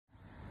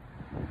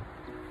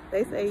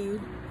They say you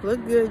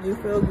look good, you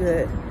feel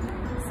good.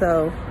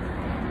 So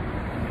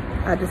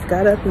I just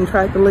got up and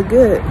tried to look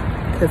good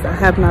because I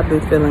have not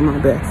been feeling my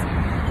best.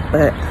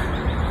 But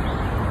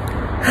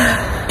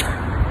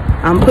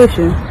I'm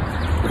pushing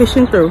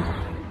through.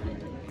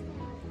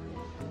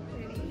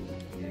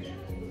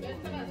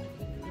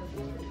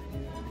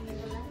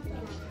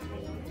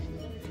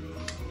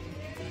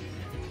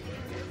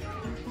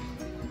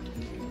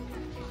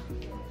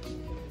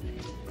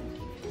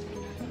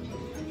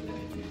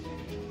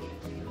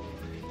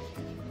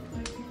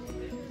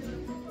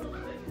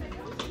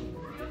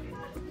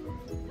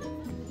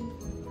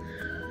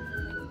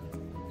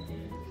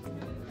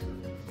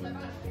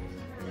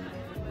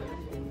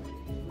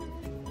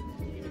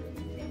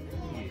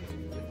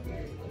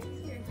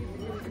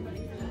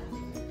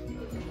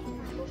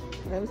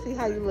 Let me see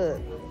how you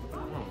look.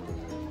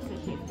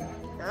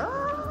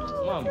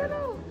 Oh, Mama.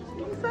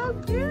 You're so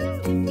cute.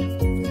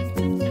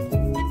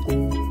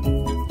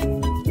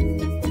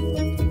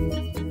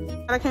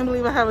 I can't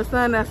believe I have a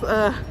son that's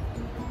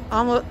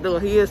almost, well,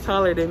 he is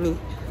taller than me.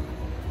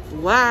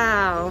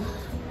 Wow.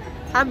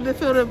 How did it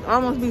feel to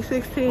almost be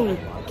 16?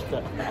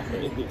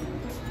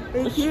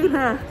 He's cute,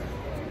 huh?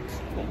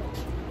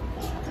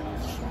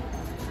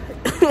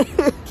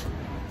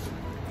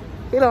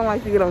 He don't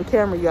like to get on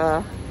camera,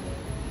 y'all.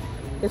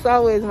 It's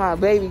always my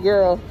baby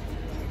girl.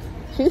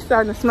 She's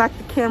starting to smack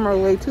the camera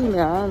away too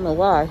now. I don't know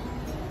why.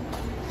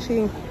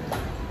 She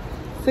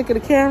sick of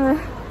the camera.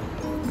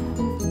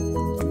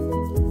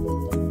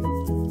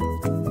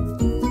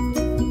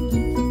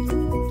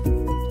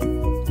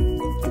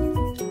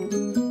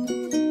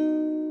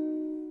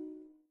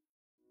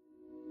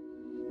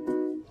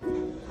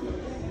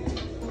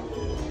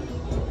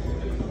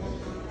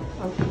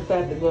 I'm too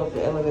fat to go up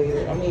the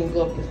elevator. I mean,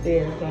 go up the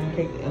stairs. So I'm gonna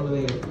take the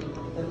elevator.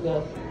 Let's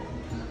go.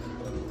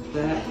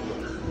 That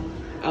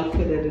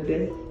outfit of the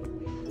day.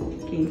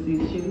 Can you see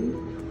the shoes?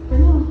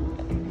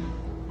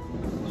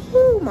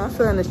 Woo, my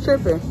son is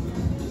tripping.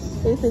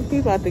 He thinks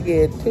he's about to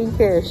get 2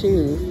 pair of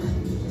shoes.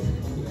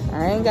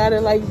 I ain't got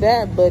it like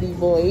that, buddy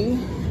boy.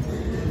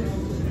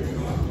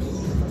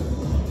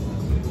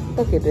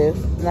 Look at this.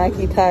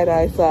 Nike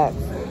tie-dye socks.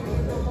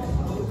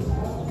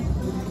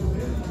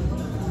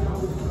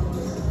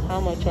 How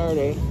much are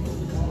they?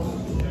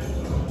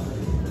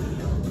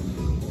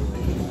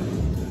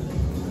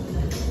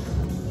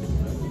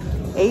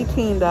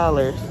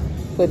 $18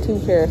 for 2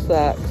 pair of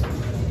socks.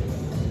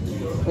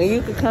 When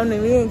you could come to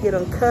me and get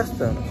them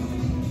custom.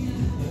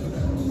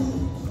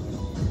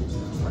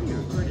 Why are you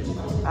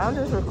recording? I'm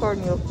just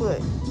recording your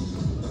foot.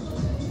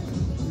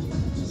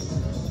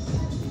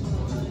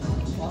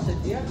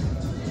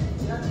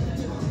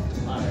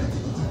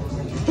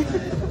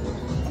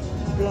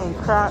 Getting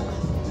Crocs.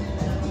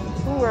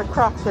 Who wear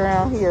Crocs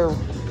around here?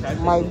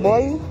 My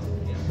boy?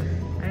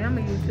 I am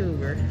a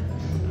YouTuber.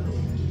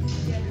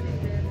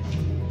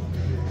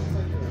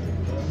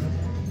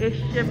 It's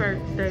your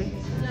birthday.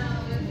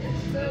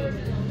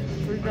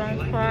 We're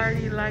gonna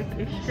party like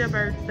it's your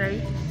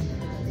birthday.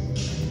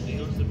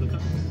 You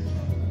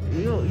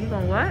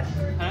gonna what?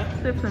 Huh?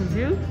 Sip some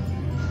juice?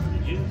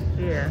 Juice?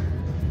 Yeah.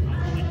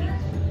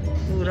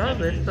 Ooh,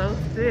 those are so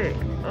sick.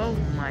 Oh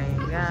my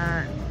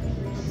god.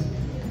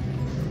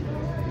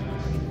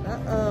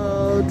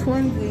 Uh-oh,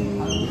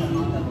 twinsies.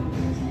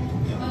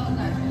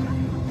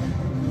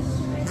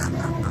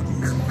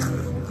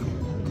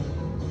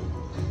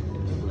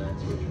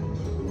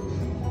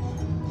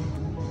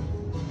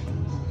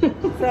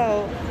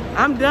 So,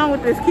 I'm done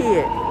with this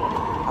kid.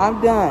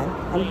 I'm done.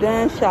 I'm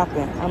done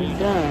shopping. I'm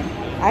done.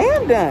 I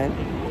am done.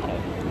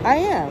 I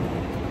am.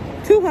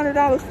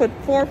 $200 for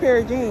 4 pair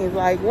of jeans.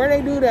 Like, where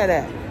they do that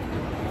at?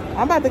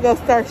 I'm about to go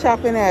start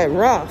shopping at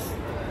Ross.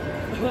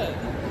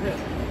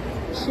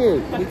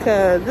 Shoot,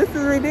 because this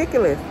is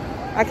ridiculous.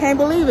 I can't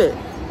believe it.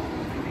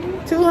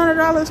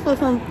 $200 for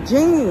some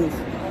jeans.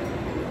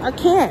 I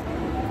can't.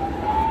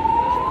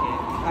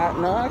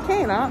 No, I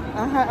can't.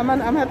 I'm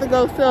gonna have to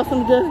go sell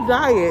some Just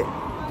Diet.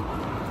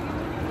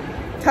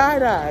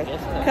 Tie-dye.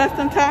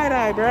 Custom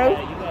tie-dye, bro.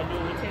 Yeah, you gotta do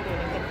it with Taylor in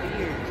a couple of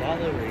years. All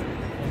over it.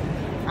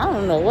 I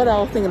don't know what I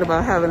was thinking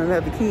about having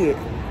another kid.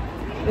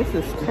 This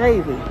is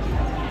crazy.